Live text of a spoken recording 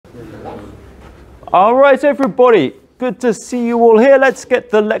All right, everybody, good to see you all here. Let's get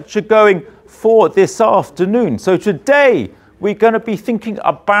the lecture going for this afternoon. So today we're going to be thinking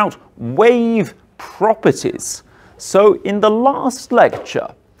about wave properties. So in the last lecture,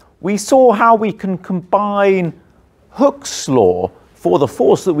 we saw how we can combine Hooke's law for the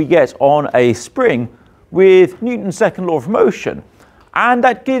force that we get on a spring with Newton's second law of motion. And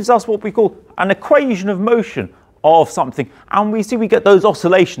that gives us what we call an equation of motion of something. And we see we get those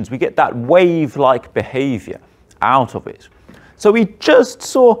oscillations, we get that wave-like behavior out of it. So we just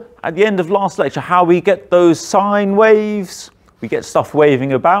saw at the end of last lecture how we get those sine waves, we get stuff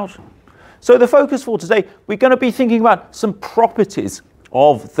waving about. So the focus for today, we're going to be thinking about some properties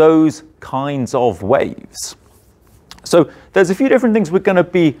of those kinds of waves. So there's a few different things we're going to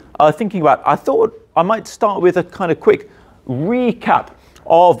be thinking about. I thought I might start with a kind of quick recap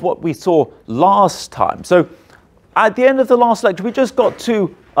of what we saw last time. So at the end of the last lecture, we just got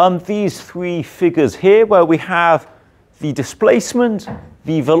to these three figures here where we have the displacement,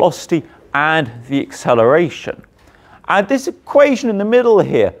 the velocity, and the acceleration. And this equation in the middle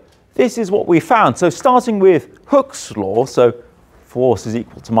here, this is what we found. So starting with Hooke's law, so force is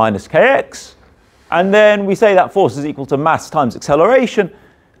equal to minus kx. And then we say that force is equal to mass times acceleration.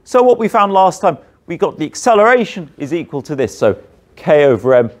 So what we found last time, we got the acceleration is equal to this. So k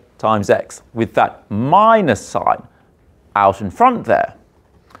over m times x with that minus sign out in front there.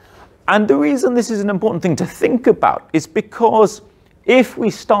 And the reason this is an important thing to think about is because if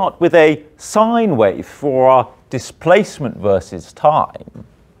we start with a sine wave for our displacement versus time,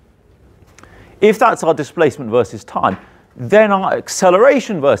 if that's our displacement versus time, then our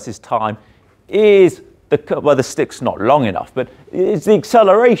acceleration versus time is well, the stick's not long enough, but it's the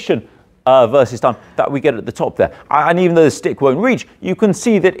acceleration versus time that we get at the top there. And even though the stick won't reach, you can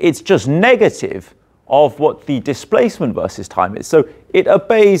see that it's just negative of what the displacement versus time is. So it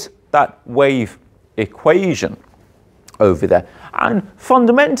obeys that wave equation over there. And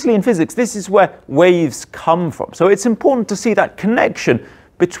fundamentally in physics, this is where waves come from. So it's important to see that connection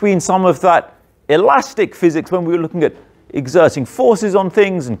between some of that elastic physics when we were looking at exerting forces on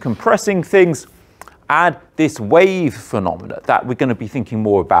things and compressing things, and this wave phenomena that we're going to be thinking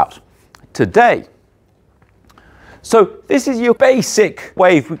more about today. So this is your basic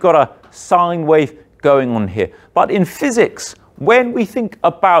wave. We've got a sine wave going on here. But in physics, when we think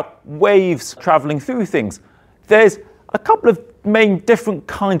about waves traveling through things, there's a couple of main different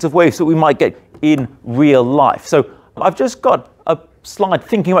kinds of waves that we might get in real life. So I've just got a slide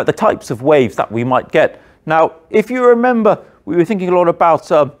thinking about the types of waves that we might get. Now, if you remember, we were thinking a lot about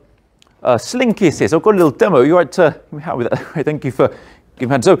slinkies here. So I've got a little demo. You're right to help with that. Thank you for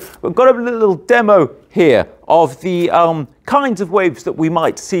giving hand. So we've got a little demo here of the kinds of waves that we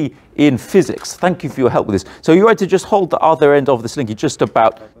might see in physics. Thank you for your help with this. So you're right to just hold the other end of the slinky just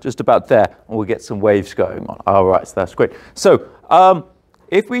about there, and we'll get some waves going on. All right, so that's great. So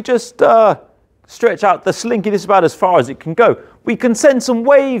if we just stretch out the slinky, this is about as far as it can go. We can send some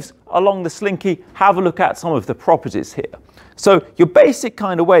waves along the slinky, have a look at some of the properties here. So your basic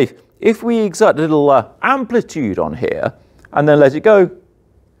kind of wave, if we exert a little amplitude on here and then let it go,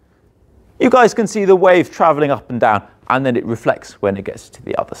 you guys can see the wave traveling up and down, and then it reflects when it gets to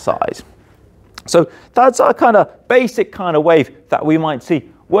the other side. So that's our kind of basic kind of wave that we might see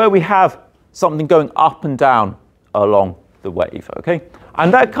where we have something going up and down along the wave, okay?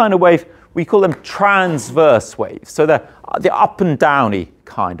 And that kind of wave, we call them transverse waves. So they're the up and downy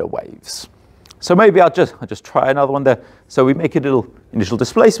kind of waves. So maybe I'll just try another one there. So we make a little initial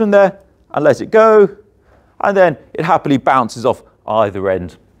displacement there and let it go. And then it happily bounces off either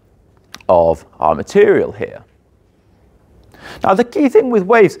end of our material here. Now the key thing with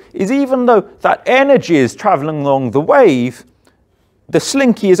waves is even though that energy is traveling along the wave, the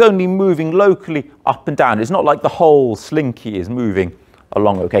slinky is only moving locally up and down. It's not like the whole slinky is moving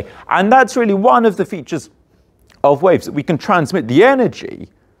along, okay? And that's really one of the features of waves, that we can transmit the energy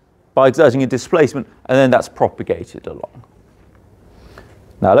by exerting a displacement, and then that's propagated along.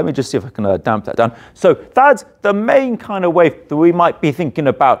 Now let me just see if I can damp that down. So that's the main kind of wave that we might be thinking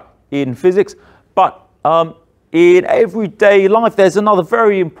about in physics, but in everyday life there's another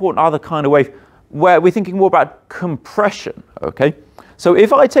very important other kind of wave where we're thinking more about compression, okay? So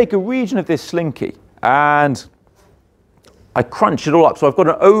if I take a region of this slinky and I crunch it all up, so I've got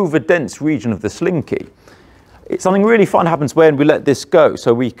an over-dense region of the slinky, something really fun happens when we let this go.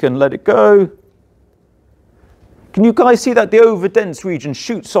 So we can let it go. Can you guys see that the over-dense region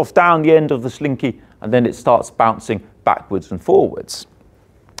shoots off down the end of the slinky and then it starts bouncing backwards and forwards?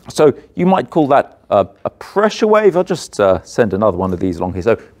 So you might call that a pressure wave. I'll just send another one of these along here.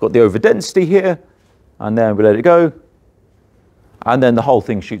 So we've got the over-density here, and then we let it go. and then the whole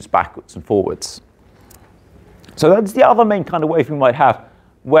thing shoots backwards and forwards. So that's the other main kind of wave we might have,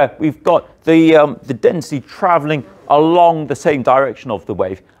 where we've got the density traveling along the same direction of the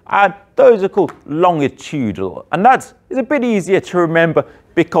wave. And those are called longitudinal. And that is a bit easier to remember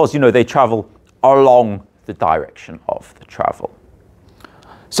because, you know, they travel along the direction of the travel.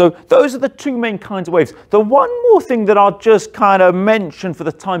 So those are the two main kinds of waves. The one more thing that I'll just kind of mention for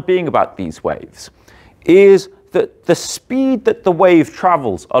the time being about these waves is that the speed that the wave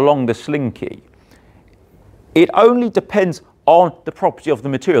travels along the slinky, it only depends on the property of the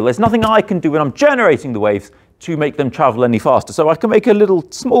material. There's nothing I can do when I'm generating the waves to make them travel any faster. So I can make a little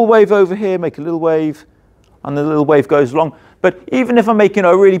small wave over here, make a little wave, and the little wave goes along. But even if I'm making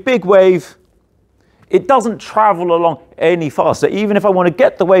a really big wave, it doesn't travel along any faster. Even if I want to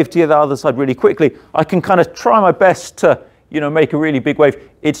get the wave to the other side really quickly, I can kind of try my best to, you know, make a really big wave.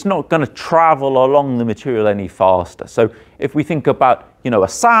 It's not going to travel along the material any faster. So if we think about, you know, a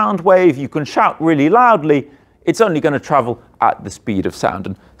sound wave, you can shout really loudly. It's only going to travel at the speed of sound.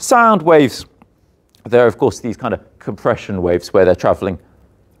 And sound waves, they're of course these kind of compression waves where they're traveling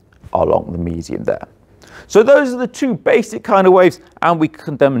along the medium there. So those are the two basic kind of waves, and we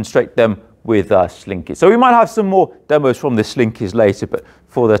can demonstrate them with slinkies. So we might have some more demos from the slinkies later, but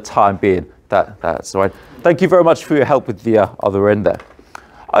for the time being, that's all right. Thank you very much for your help with the other end there.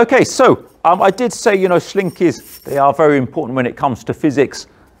 Okay, so I did say, you know, slinkies, they are very important when it comes to physics.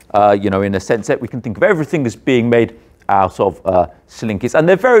 You know, in a sense that we can think of everything as being made out of slinkies, and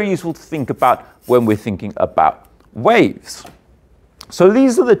they're very useful to think about when we're thinking about waves. So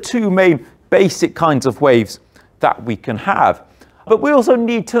these are the two main basic kinds of waves that we can have. But we also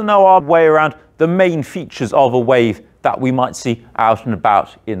need to know our way around the main features of a wave that we might see out and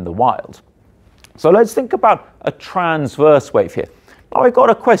about in the wild. So let's think about a transverse wave here. Now I've got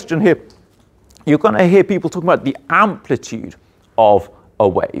a question here. You're going to hear people talking about the amplitude of a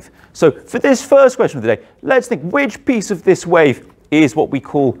wave. So for this first question of the day, let's think which piece of this wave is what we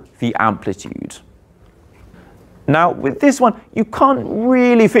call the amplitude. Now with this one, you can't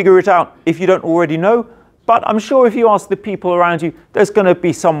really figure it out if you don't already know, but I'm sure if you ask the people around you, there's going to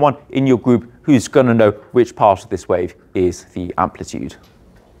be someone in your group who's going to know which part of this wave is the amplitude.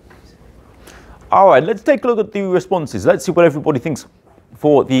 All right, let's take a look at the responses. Let's see what everybody thinks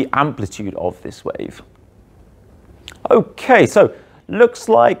for the amplitude of this wave. Okay, so looks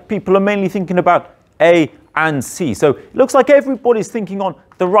like people are mainly thinking about A and C. So it looks like everybody's thinking on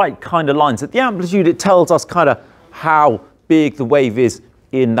the right kind of lines. At the amplitude, it tells us kind of how big the wave is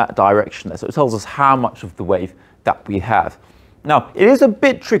in that direction there. So it tells us how much of the wave that we have. Now, it is a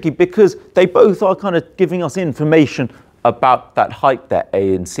bit tricky because they both are kind of giving us information about that height there,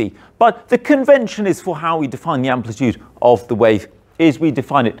 A and C. But the convention is for how we define the amplitude of the wave is we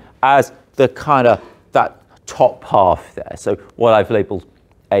define it as the kind of that top half there. So what I've labeled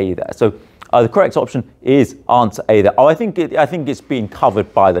A there. So the correct option is answer A there. Oh, I think it's being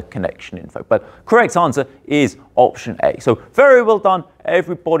covered by the connection info, but correct answer is option A. So very well done,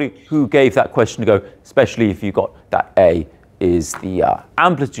 everybody who gave that question a go, especially if you got that A is the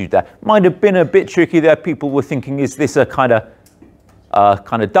amplitude there. Might have been a bit tricky there. People were thinking, is this a kind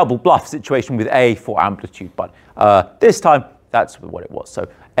of double bluff situation with A for amplitude? But this time, that's what it was. So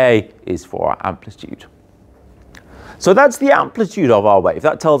A is for our amplitude. So that's the amplitude of our wave.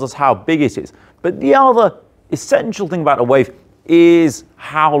 That tells us how big it is. But the other essential thing about a wave is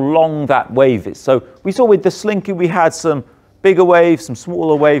how long that wave is. So we saw with the slinky, we had some bigger waves, some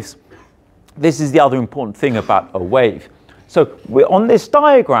smaller waves. This is the other important thing about a wave. So we're on this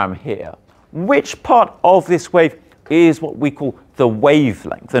diagram here, which part of this wave is what we call the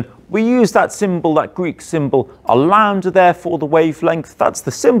wavelength? And we use that symbol, that Greek symbol, a lambda there for the wavelength. That's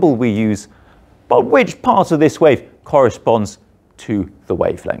the symbol we use. But which part of this wave corresponds to the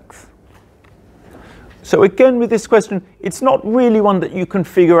wavelength? So again, with this question, it's not really one that you can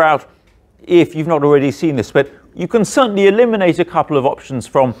figure out if you've not already seen this, but you can certainly eliminate a couple of options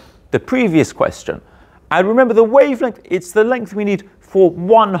from the previous question. And remember, the wavelength, it's the length we need for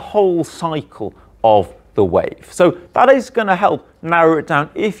one whole cycle of the wave. So that is going to help narrow it down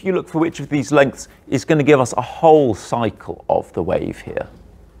if you look for which of these lengths is going to give us a whole cycle of the wave here.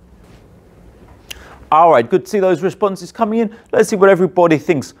 All right, good to see those responses coming in. Let's see what everybody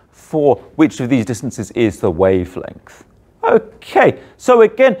thinks for which of these distances is the wavelength. Okay, so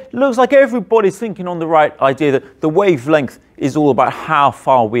again, looks like everybody's thinking on the right idea that the wavelength is all about how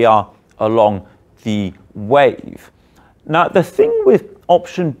far we are along the wave. Now, the thing with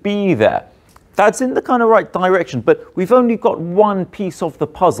option B there, that's in the kind of right direction, but we've only got one piece of the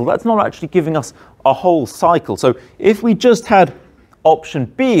puzzle. That's not actually giving us a whole cycle. So if we just had option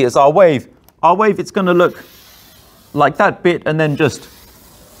B as our wave, it's going to look like that bit, and then just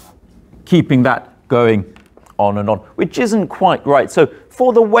keeping that going on and on, which isn't quite right. So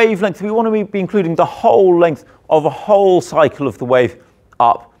for the wavelength, we want to be including the whole length of a whole cycle of the wave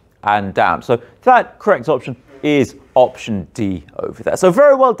up and down. So that correct option is option D over there. So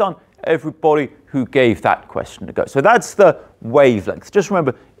very well done, everybody who gave that question a go. So that's the wavelength. Just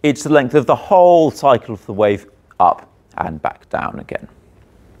remember, it's the length of the whole cycle of the wave up and back down again.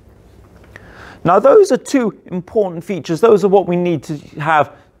 Now, those are two important features. Those are what we need to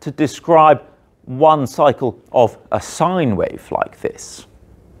have to describe one cycle of a sine wave like this.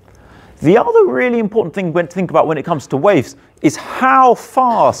 The other really important thing to think about when it comes to waves is how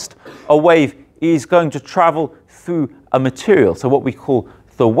fast a wave is going to travel through a material, so what we call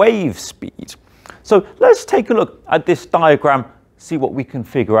the wave speed. So let's take a look at this diagram, see what we can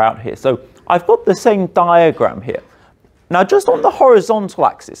figure out here. So I've got the same diagram here. Now, just on the horizontal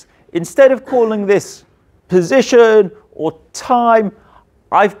axis, instead of calling this position or time,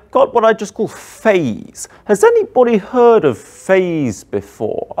 I've got what I just call phase. Has anybody heard of phase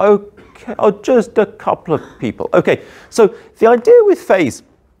before? Okay, oh, just a couple of people. Okay, so the idea with phase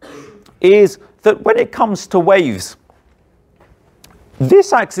is that when it comes to waves,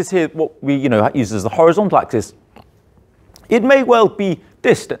 this axis here, what we use as the horizontal axis, it may well be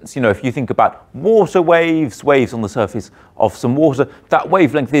distance. If you think about water waves, waves on the surface of some water, that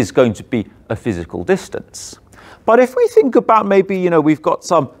wavelength is going to be a physical distance. But if we think about maybe, we've got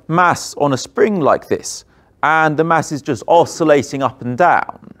some mass on a spring like this, and the mass is just oscillating up and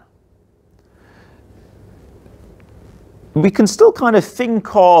down, we can still kind of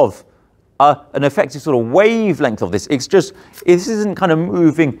think of an effective sort of wavelength of this. It's just, this isn't kind of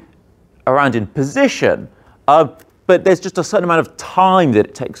moving around in position, but there's just a certain amount of time that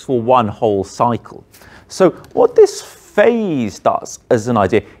it takes for one whole cycle. So what this phase does as an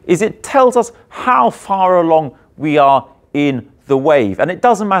idea is it tells us how far along we are in the wave. And it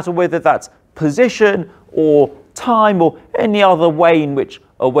doesn't matter whether that's position or time or any other way in which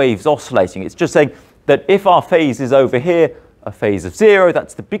a wave's oscillating. It's just saying that if our phase is over here, a phase of 0,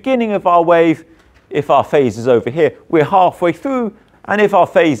 that's the beginning of our wave. If our phase is over here, we're halfway through. And if our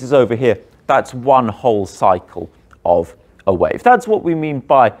phase is over here, that's one whole cycle of a wave. That's what we mean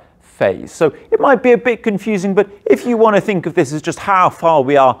by phase. So it might be a bit confusing, but if you want to think of this as just how far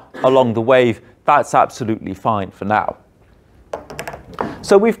we are along the wave, that's absolutely fine for now.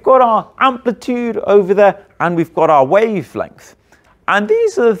 So we've got our amplitude over there, and we've got our wavelength. And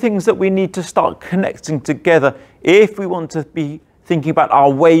these are the things that we need to start connecting together if we want to be thinking about our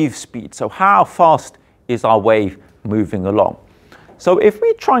wave speed. So how fast is our wave moving along? So if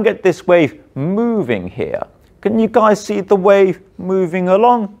we try and get this wave moving here, can you guys see the wave moving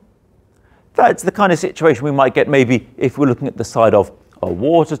along? That's the kind of situation we might get maybe if we're looking at the side of a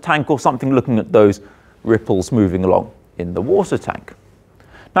water tank or something, looking at those ripples moving along in the water tank.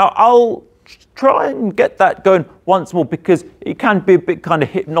 Now, I'll try and get that going once more because it can be a bit kind of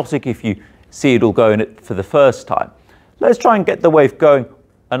hypnotic if you see it all going for the first time. Let's try and get the wave going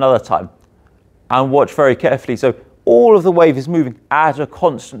another time and watch very carefully. So all of the wave is moving at a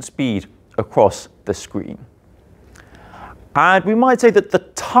constant speed across the screen. And we might say that the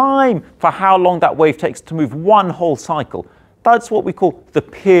time for how long that wave takes to move one whole cycle, that's what we call the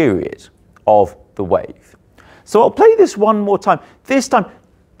period of the wave. So I'll play this one more time. This time,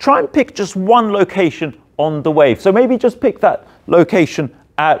 try and pick just one location on the wave. So maybe just pick that location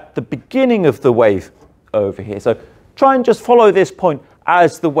at the beginning of the wave over here. So try and just follow this point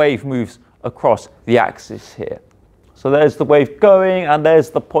as the wave moves across the axis here. So there's the wave going, and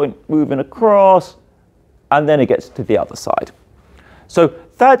there's the point moving across, and then it gets to the other side. So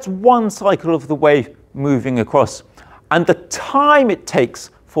that's one cycle of the wave moving across. And the time it takes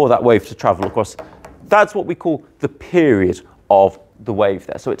for that wave to travel across, that's what we call the period of the wave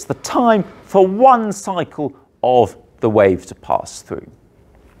there. So it's the time for one cycle of the wave to pass through.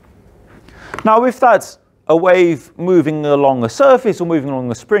 Now, if that's a wave moving along a surface or moving along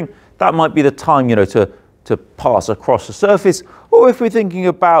a spring, that might be the time, to pass across a surface. Or if we're thinking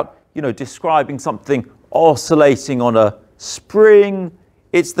about, describing something oscillating on a spring,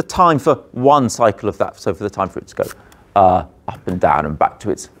 it's the time for one cycle of that. So for the time for it to go up and down and back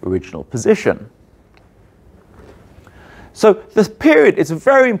to its original position. So the period is a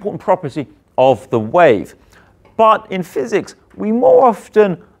very important property of the wave. But in physics, we more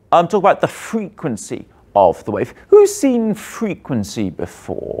often talk about the frequency of the wave. Who's seen frequency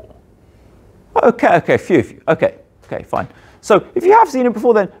before? Okay, a few of you. Okay, fine. So if you have seen it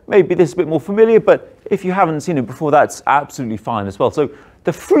before, then maybe this is a bit more familiar, but if you haven't seen it before, that's absolutely fine as well. So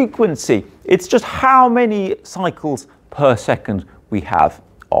the frequency, it's just how many cycles per second we have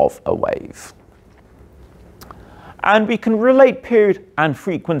of a wave. And we can relate period and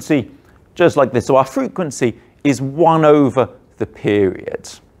frequency just like this. So our frequency is 1 over the period.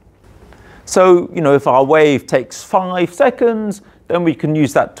 So, if our wave takes 5 seconds, then we can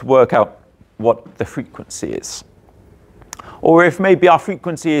use that to work out what the frequency is. Or if maybe our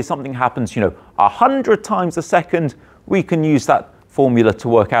frequency is something happens, 100 times a second, we can use that formula to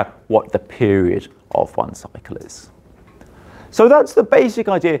work out what the period of one cycle is. So that's the basic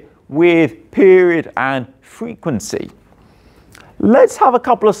idea with period and frequency. Let's have a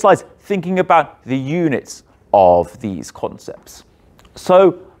couple of slides thinking about the units of these concepts.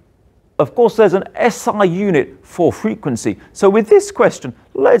 So, of course, there's an SI unit for frequency. So with this question,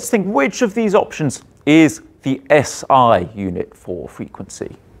 let's think which of these options is the SI unit for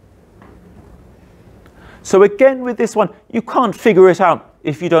frequency. So again, with this one, you can't figure it out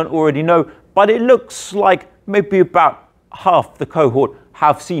if you don't already know, but it looks like maybe about half the cohort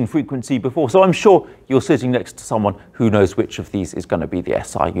have seen frequency before. So I'm sure you're sitting next to someone who knows which of these is going to be the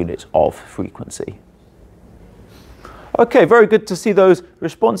SI unit of frequency. Okay, very good to see those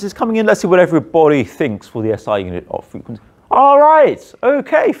responses coming in. Let's see what everybody thinks for the SI unit of frequency. All right,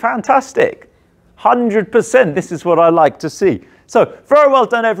 okay, fantastic. 100%, this is what I like to see. So, very well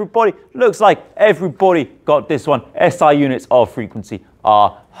done, everybody. Looks like everybody got this one. SI units of frequency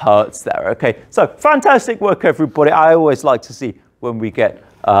are hertz there, okay? So, fantastic work, everybody. I always like to see when we get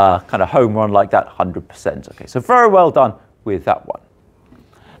kind of home run like that, 100%. Okay, so very well done with that one.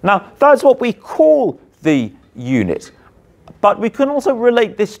 Now, that's what we call the unit. But we can also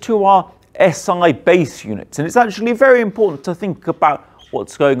relate this to our SI base units. And it's actually very important to think about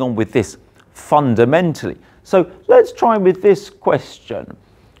what's going on with this fundamentally. So let's try with this question.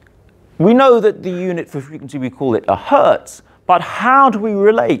 We know that the unit for frequency, we call it a hertz. But how do we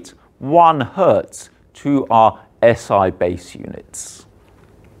relate 1 hertz to our SI base units?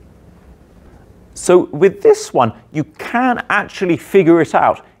 So with this one, you can actually figure it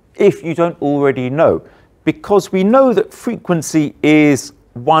out if you don't already know, because we know that frequency is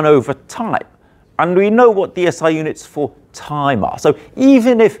 1 over time, and we know what the SI units for time are. So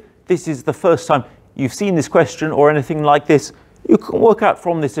even if this is the first time you've seen this question or anything like this, you can work out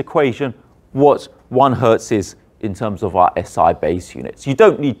from this equation what 1 hertz is in terms of our SI base units. You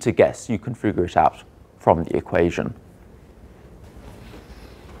don't need to guess, you can figure it out from the equation.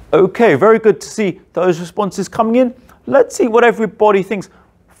 Okay, very good to see those responses coming in. Let's see what everybody thinks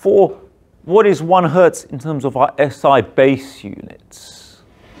for what is 1 hertz in terms of our SI base units.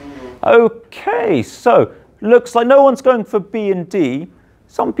 Okay, so looks like no one's going for B and D.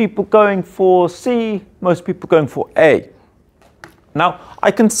 Some people going for C, most people going for A. Now,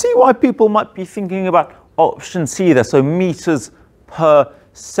 I can see why people might be thinking about option C there, so meters per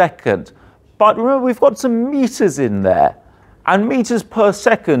second. But remember, we've got some meters in there. And meters per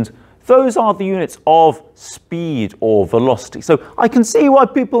second, those are the units of speed or velocity. So I can see why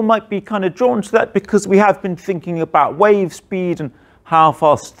people might be kind of drawn to that, because we have been thinking about wave speed and how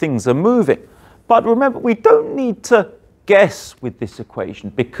fast things are moving. But remember, we don't need to guess with this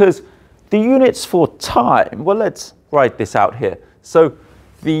equation, because the units for time, well, let's write this out here. So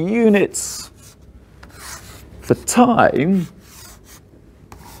the units for time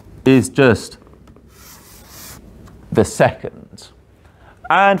is just the second.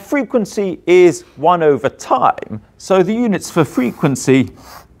 And frequency is 1 over time. So the units for frequency,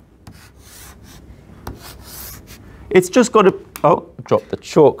 it's just got to, oh, drop the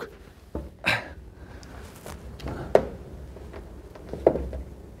chalk.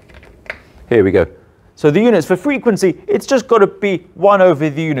 Here we go. So the units for frequency, it's just got to be 1 over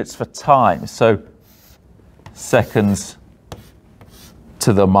the units for time. So seconds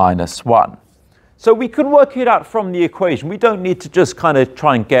to the minus 1. So we can work it out from the equation. We don't need to just kind of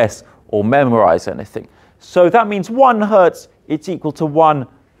try and guess or memorize anything. So that means 1 hertz, it's equal to 1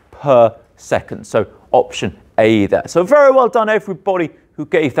 per second. So option A there. So very well done, everybody who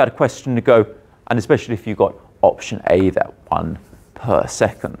gave that a question to go, and especially if you got option A there, 1 per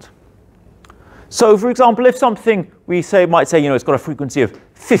second. So for example, if something we might say, it's got a frequency of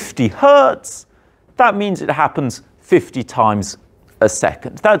 50 hertz, that means it happens 50 times a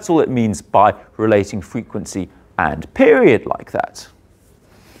second. That's all it means by relating frequency and period like that.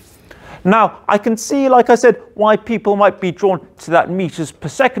 Now, I can see, like I said, why people might be drawn to that meters per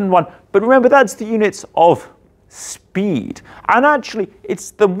second one, but remember, that's the units of speed. And actually,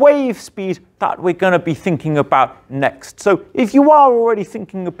 it's the wave speed that we're going to be thinking about next. So if you are already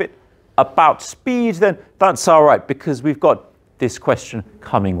thinking a bit about speed, then that's all right, because we've got this question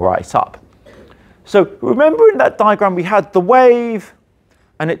coming right up. So remember, in that diagram we had the wave,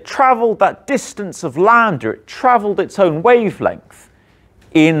 and it traveled that distance of lambda. It traveled its own wavelength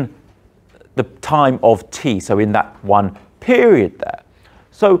in the time of t, so in that one period there.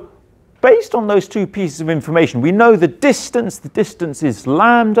 So based on those two pieces of information, we know the distance is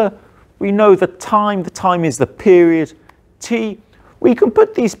lambda, we know the time is the period t. We can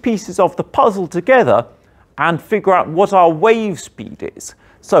put these pieces of the puzzle together and figure out what our wave speed is.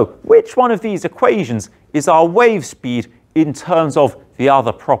 So which one of these equations is our wave speed in terms of the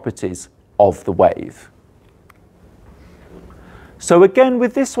other properties of the wave? So again,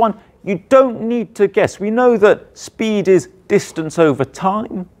 with this one, you don't need to guess. We know that speed is distance over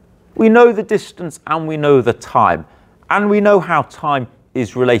time. We know the distance and we know the time. And we know how time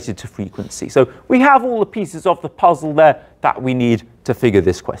is related to frequency. So we have all the pieces of the puzzle there that we need to figure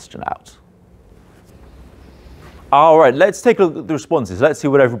this question out. All right, let's take a look at the responses. Let's see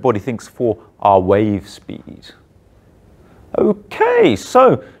what everybody thinks for our wave speed. Okay,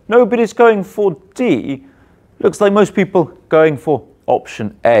 so nobody's going for D. Looks like most people going for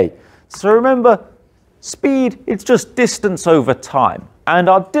option A. So remember, speed, it's just distance over time. And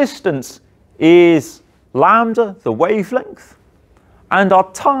our distance is lambda, the wavelength. And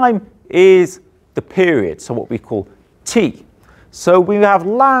our time is the period, so what we call t. So we have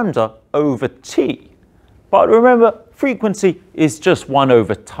lambda over t. But remember, frequency is just 1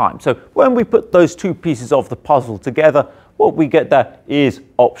 over time. So when we put those two pieces of the puzzle together, what we get there is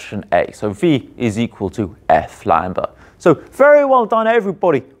option A. So V is equal to F lambda. So very well done,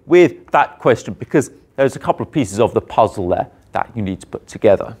 everybody, with that question, because there's a couple of pieces of the puzzle there that you need to put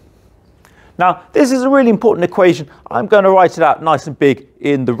together. Now, this is a really important equation. I'm going to write it out nice and big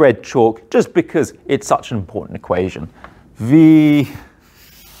in the red chalk, just because it's such an important equation. V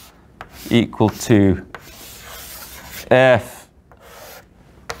equal to F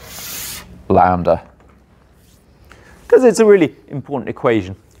lambda, because it's a really important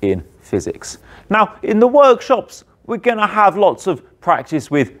equation in physics. Now, in the workshops, we're going to have lots of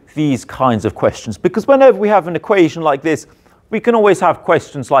practice with these kinds of questions, because whenever we have an equation like this, we can always have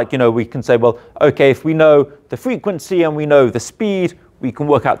questions like, we can say, well, okay, if we know the frequency and we know the speed, we can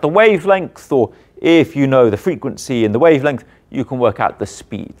work out the wavelength, or if you know the frequency and the wavelength, you can work out the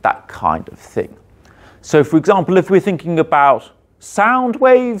speed, that kind of thing. So, for example, if we're thinking about sound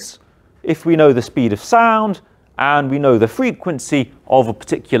waves, if we know the speed of sound and we know the frequency of a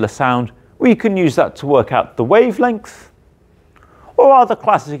particular sound, we can use that to work out the wavelength. Or other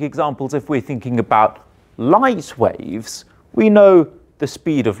classic examples, if we're thinking about light waves, we know the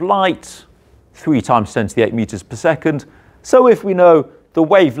speed of light, 3 times 10 to the 8 meters per second. So if we know the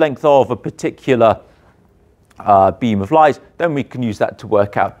wavelength of a particular beam of light, then we can use that to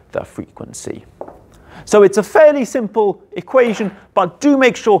work out the frequency. So it's a fairly simple equation, but do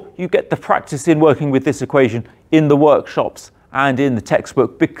make sure you get the practice in working with this equation in the workshops and in the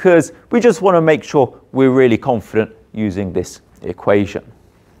textbook, because we just want to make sure we're really confident using this equation.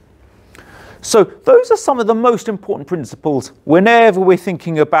 So those are some of the most important principles whenever we're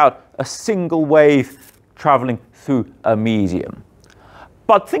thinking about a single wave traveling through a medium.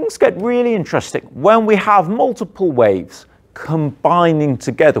 But things get really interesting when we have multiple waves combining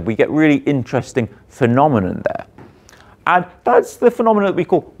together. We get really interesting phenomenon there. And that's the phenomenon that we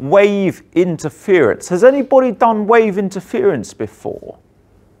call wave interference. Has anybody done wave interference before?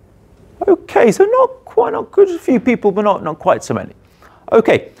 Okay, so not good, a few people, but not quite so many.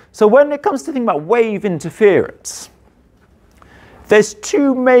 Okay, so when it comes to thinking about wave interference, there's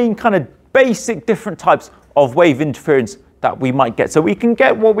two main kind of basic different types of wave interference that we might get. So we can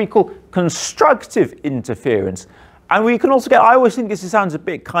get what we call constructive interference. And we can also get, I always think this sounds a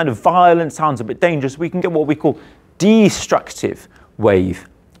bit kind of violent, sounds a bit dangerous. We can get what we call destructive wave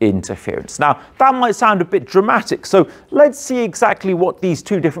interference. Now, that might sound a bit dramatic. So let's see exactly what these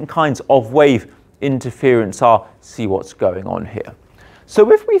two different kinds of wave interference are, see what's going on here.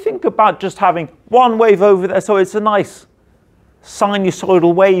 So if we think about just having one wave over there, so it's a nice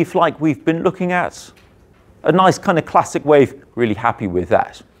sinusoidal wave like we've been looking at, a nice kind of classic wave, really happy with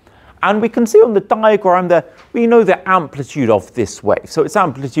that. And we can see on the diagram there, we know the amplitude of this wave. So its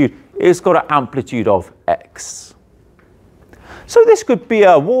amplitude, it's got an amplitude of x. So this could be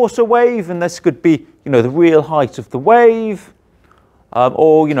a water wave, and this could be, the real height of the wave,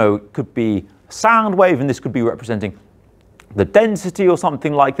 or, it could be a sound wave, and this could be representing the density or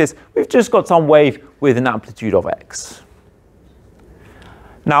something like this. We've just got some wave with an amplitude of x.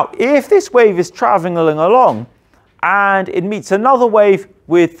 Now, if this wave is traveling along and it meets another wave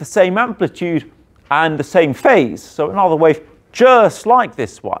with the same amplitude and the same phase, so another wave just like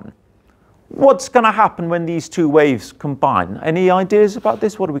this one, what's going to happen when these two waves combine? Any ideas about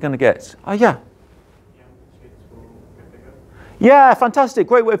this? What are we going to get? Yeah. Yeah, fantastic.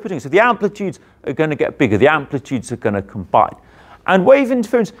 Great way of putting it. So the amplitudes are going to get bigger. The amplitudes are going to combine. And wave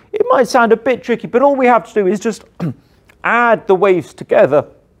interference, it might sound a bit tricky, but all we have to do is just add the waves together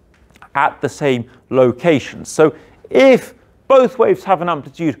at the same location. So if both waves have an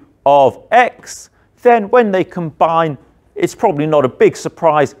amplitude of x, then when they combine, it's probably not a big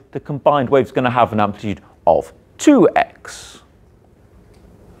surprise the combined wave's going to have an amplitude of 2x.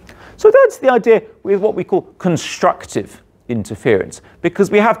 So that's the idea with what we call constructive interference,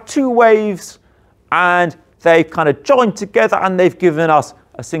 because we have two waves and they've kind of joined together and they've given us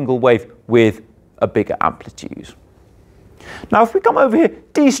a single wave with a bigger amplitude. Now, if we come over here,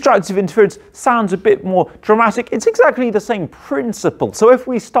 destructive interference sounds a bit more dramatic. It's exactly the same principle. So if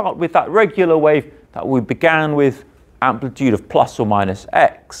we start with that regular wave that we began with, amplitude of plus or minus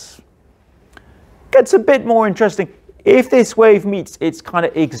x, gets a bit more interesting if this wave meets its kind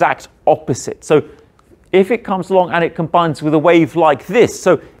of exact opposite. So if it comes along and it combines with a wave like this,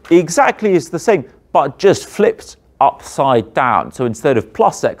 so exactly is the same, but just flipped upside down. So instead of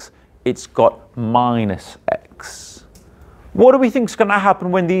plus x, it's got minus x. What do we think is going to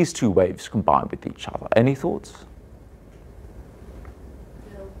happen when these two waves combine with each other? Any thoughts?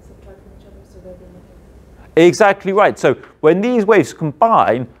 They'll subtract from each other, so they'll be nothing. Exactly right. So when these waves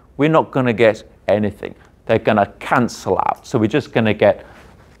combine, we're not going to get anything. They're going to cancel out. So we're just going to get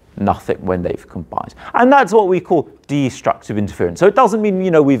nothing when they've combined. And that's what we call destructive interference. So it doesn't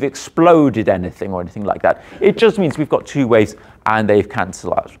mean, we've exploded anything or anything like that. It just means we've got two waves and they've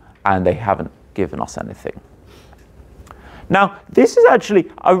cancelled out and they haven't given us anything. Now, this is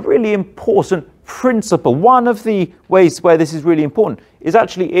actually a really important principle. One of the ways where this is really important is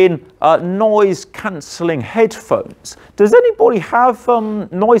actually in noise cancelling headphones. Does anybody have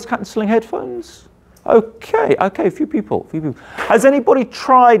noise cancelling headphones? Okay, a few people. Has anybody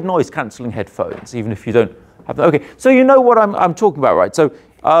tried noise cancelling headphones, even if you don't have them? Okay, so you know what I'm talking about, right? So,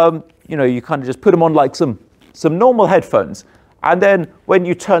 you kind of just put them on like some normal headphones, and then when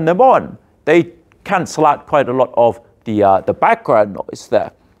you turn them on, they cancel out quite a lot of the background noise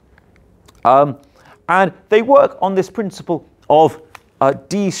there. And they work on this principle of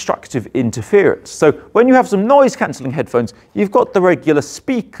destructive interference. So when you have some noise cancelling headphones, you've got the regular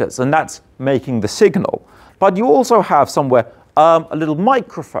speakers, and that's making the signal. But you also have somewhere a little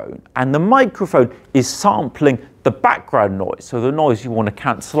microphone, and the microphone is sampling the background noise, so the noise you want to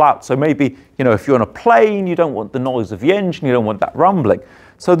cancel out. So maybe, if you're on a plane, you don't want the noise of the engine, you don't want that rumbling.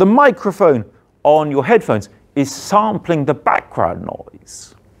 So the microphone on your headphones is sampling the background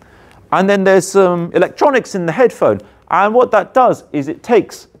noise. And then there's some electronics in the headphone, and what that does is it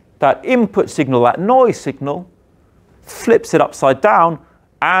takes that input signal, that noise signal, flips it upside down,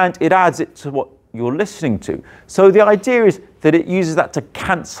 and it adds it to what you're listening to. So the idea is that it uses that to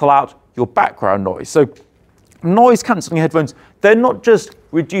cancel out your background noise. So noise cancelling headphones, they're not just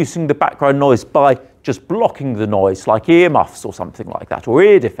reducing the background noise by just blocking the noise like earmuffs or something like that, or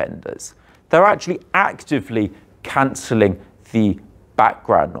ear defenders. They're actually actively cancelling the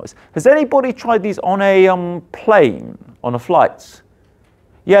background noise. Has anybody tried these on a plane, on a flight?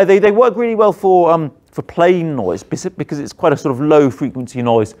 Yeah, they work really well for plane noise because it's quite a sort of low frequency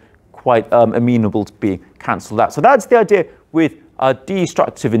noise, quite amenable to being cancelled out. So that's the idea with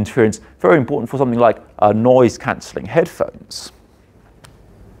destructive interference, very important for something like noise cancelling headphones.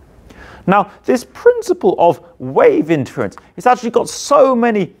 Now, this principle of wave interference, it's actually got so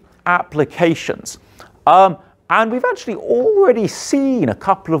many applications. And we've actually already seen a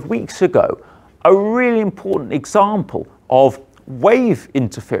couple of weeks ago a really important example of wave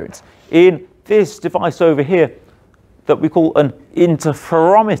interference in this device over here that we call an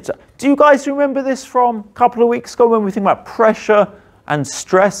interferometer. Do you guys remember this from a couple of weeks ago when we think about pressure and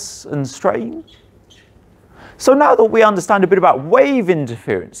stress and strain? So now that we understand a bit about wave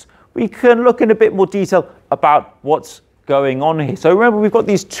interference, we can look in a bit more detail about what's going on here. So remember, we've got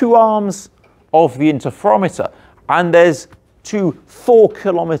these two arms of the interferometer, and there's two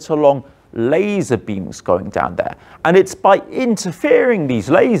 4-kilometer long laser beams going down there. And it's by interfering these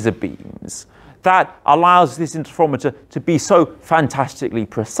laser beams that allows this interferometer to be so fantastically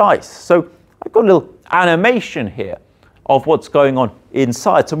precise. So I've got a little animation here of what's going on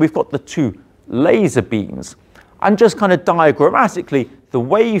inside. So we've got the two laser beams, and just kind of diagrammatically, the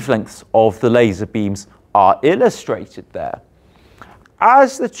wavelengths of the laser beams are illustrated there.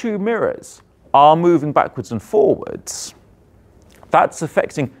 As the two mirrors are moving backwards and forwards, that's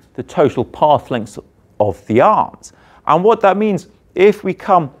affecting the total path lengths of the arms. And what that means, if we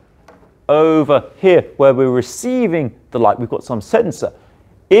come over here where we're receiving the light, we've got some sensor.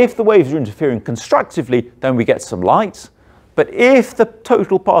 If the waves are interfering constructively, then we get some light. But if the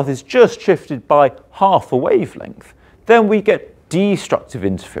total path is just shifted by half a wavelength, then we get destructive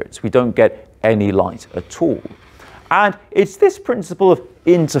interference. We don't get any light at all. And it's this principle of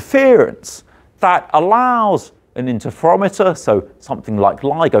interference that allows an interferometer, so something like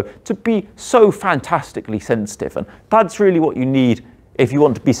LIGO, to be so fantastically sensitive. And that's really what you need if you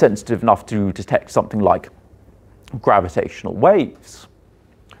want to be sensitive enough to detect something like gravitational waves.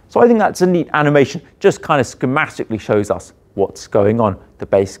 So I think that's a neat animation, just kind of schematically shows us what's going on, the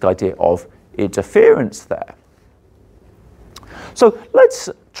basic idea of interference there. So let's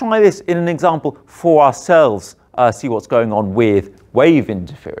try this in an example for ourselves, see what's going on with wave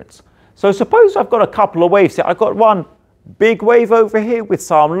interference. So suppose I've got a couple of waves here. I've got one big wave over here with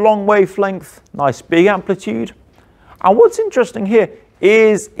some long wavelength, nice big amplitude. And what's interesting here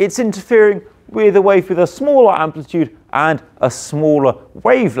is it's interfering with a wave with a smaller amplitude and a smaller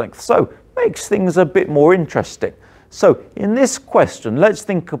wavelength. So makes things a bit more interesting. So in this question, let's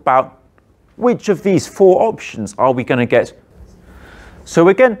think about which of these four options are we going to get. So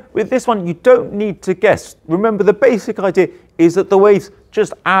again, with this one, you don't need to guess. Remember, the basic idea is that the waves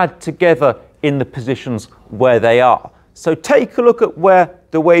just add together in the positions where they are. So take a look at where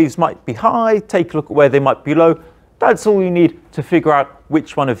the waves might be high, take a look at where they might be low. That's all you need to figure out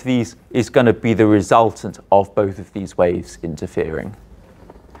which one of these is going to be the resultant of both of these waves interfering.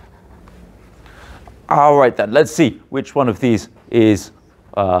 All right then, let's see which one of these is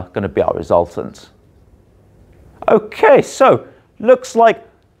going to be our resultant. Okay, so looks like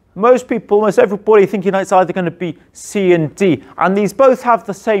most people, almost everybody, thinking it's either going to be C and D. And these both have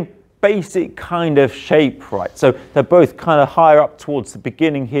the same basic kind of shape, right? So they're both kind of higher up towards the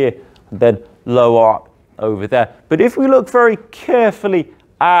beginning here, and then lower up over there. But if we look very carefully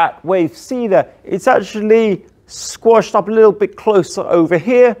at wave C there, it's actually squashed up a little bit closer over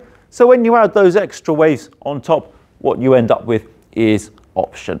here. So when you add those extra waves on top, what you end up with is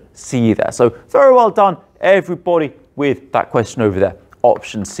option C there. So very well done, everybody, with that question over there.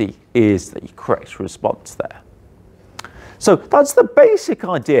 Option C is the correct response there. So that's the basic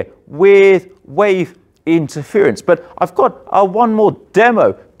idea with wave interference. But I've got one more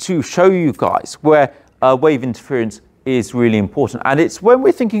demo to show you guys where wave interference is really important. And it's when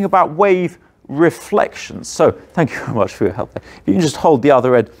we're thinking about wave reflections. So thank you very much for your help there. If you can just hold the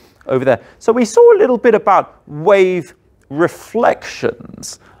other end over there. So we saw a little bit about wave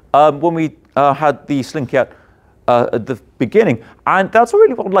reflections when we had the slinky out at the beginning, and that's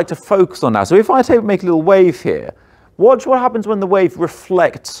really what I'd like to focus on now. So if I make a little wave here, watch what happens when the wave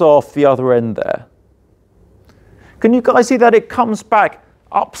reflects off the other end there. Can you guys see that it comes back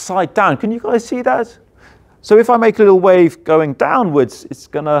upside down? Can you guys see that? So if I make a little wave going downwards, it's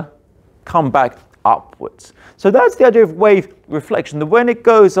going to come back upwards. So that's the idea of wave reflection, that when it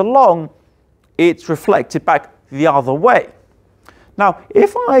goes along, it's reflected back the other way. Now,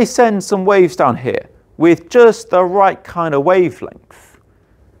 if I send some waves down here with just the right kind of wavelength,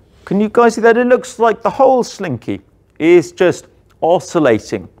 can you guys see that it looks like the whole slinky is just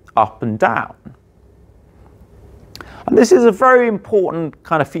oscillating up and down? And this is a very important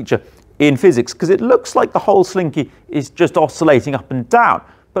kind of feature in physics because it looks like the whole slinky is just oscillating up and down.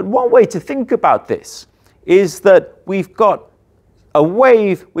 But one way to think about this is that we've got a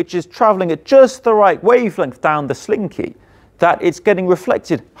wave which is traveling at just the right wavelength down the slinky, that it's getting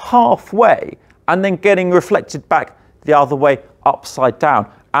reflected halfway and then getting reflected back the other way upside down.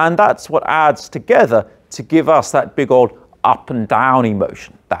 And that's what adds together to give us that big old up and down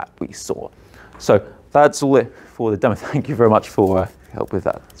emotion that we saw. So that's all it for the demo. Thank you very much for help with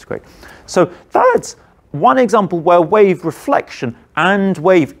that. That's great. So that's one example where wave reflection and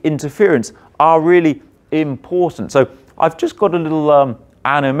wave interference are really important. So I've just got a little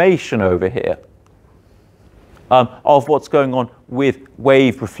animation over here of what's going on with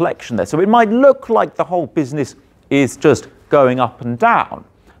wave reflection there. So it might look like the whole business is just going up and down.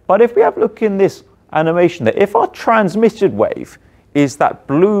 But if we have a look in this animation there, if our transmitted wave is that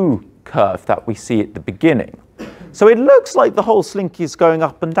blue curve that we see at the beginning, so it looks like the whole slinky is going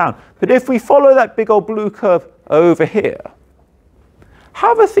up and down. But if we follow that big old blue curve over here,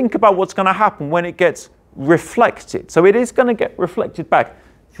 have a think about what's going to happen when it gets reflected. So it is going to get reflected back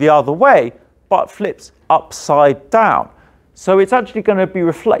the other way, but flips upside down. So it's actually going to be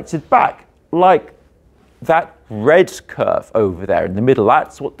reflected back like that red curve over there in the middle.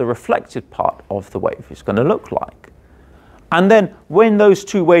 That's what the reflected part of the wave is going to look like. And then when those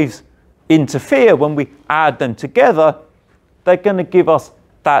two waves interfere, when we add them together, they're going to give us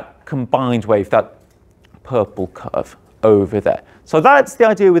that combined wave, that purple curve over there. So that's the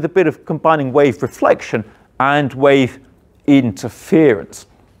idea with a bit of combining wave reflection and wave interference.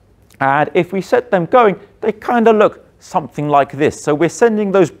 And if we set them going, they kind of look something like this. So we're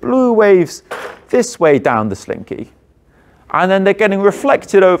sending those blue waves this way down the slinky, and then they're getting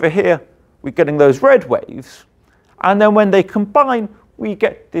reflected over here. We're getting those red waves, And then when they combine, we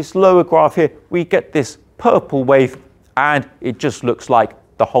get this lower graph here, we get this purple wave, and it just looks like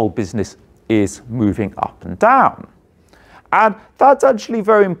the whole business is moving up and down. And that's actually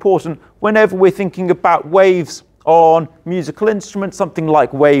very important whenever we're thinking about waves on musical instruments, something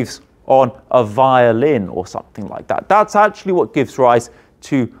like waves on a violin or something like that. That's actually what gives rise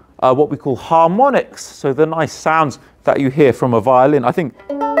to what we call harmonics. So the nice sounds that you hear from a violin. I think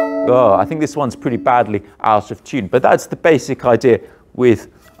this one's pretty badly out of tune, but that's the basic idea with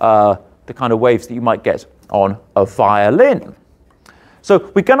the kind of waves that you might get on a violin.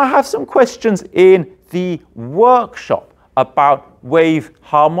 So we're going to have some questions in the workshop about wave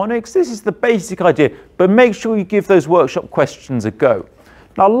harmonics. This is the basic idea, but make sure you give those workshop questions a go.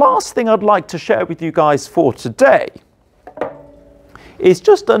 Now, last thing I'd like to share with you guys for today is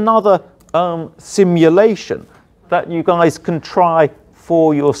just another simulation that you guys can try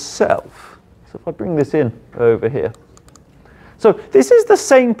for yourself. So if I bring this in over here. So this is the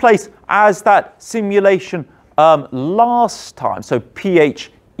same place as that simulation last time. So PhET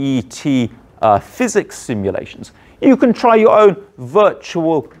Physics simulations. You can try your own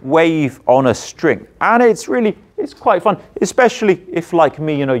virtual wave on a string, and it's quite fun, especially if, like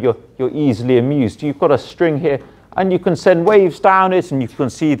me, you're easily amused. You've got a string here, and you can send waves down it, and you can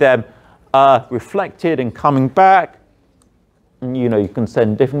see them reflected and coming back. And you can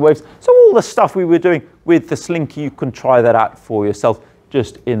send different waves. So all the stuff we were doing with the Slinky, you can try that out for yourself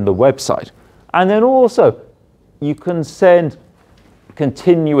just in the website. And then also you can send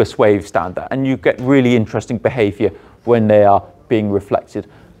continuous waves down there, and you get really interesting behavior when they are being reflected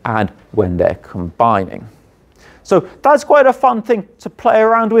and when they're combining. So that's quite a fun thing to play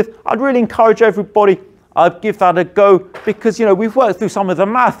around with. I'd really encourage everybody give that a go, because we've worked through some of the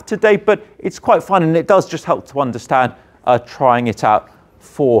math today, but it's quite fun, and it does just help to understand trying it out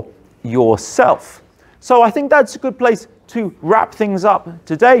for yourself. So I think that's a good place to wrap things up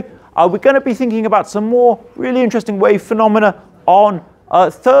today. We're going to be thinking about some more really interesting wave phenomena on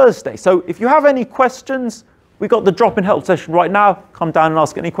Thursday. So if you have any questions, we've got the drop-in help session right now. Come down and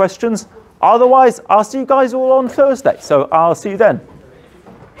ask any questions. Otherwise, I'll see you guys all on Thursday. So I'll see you then.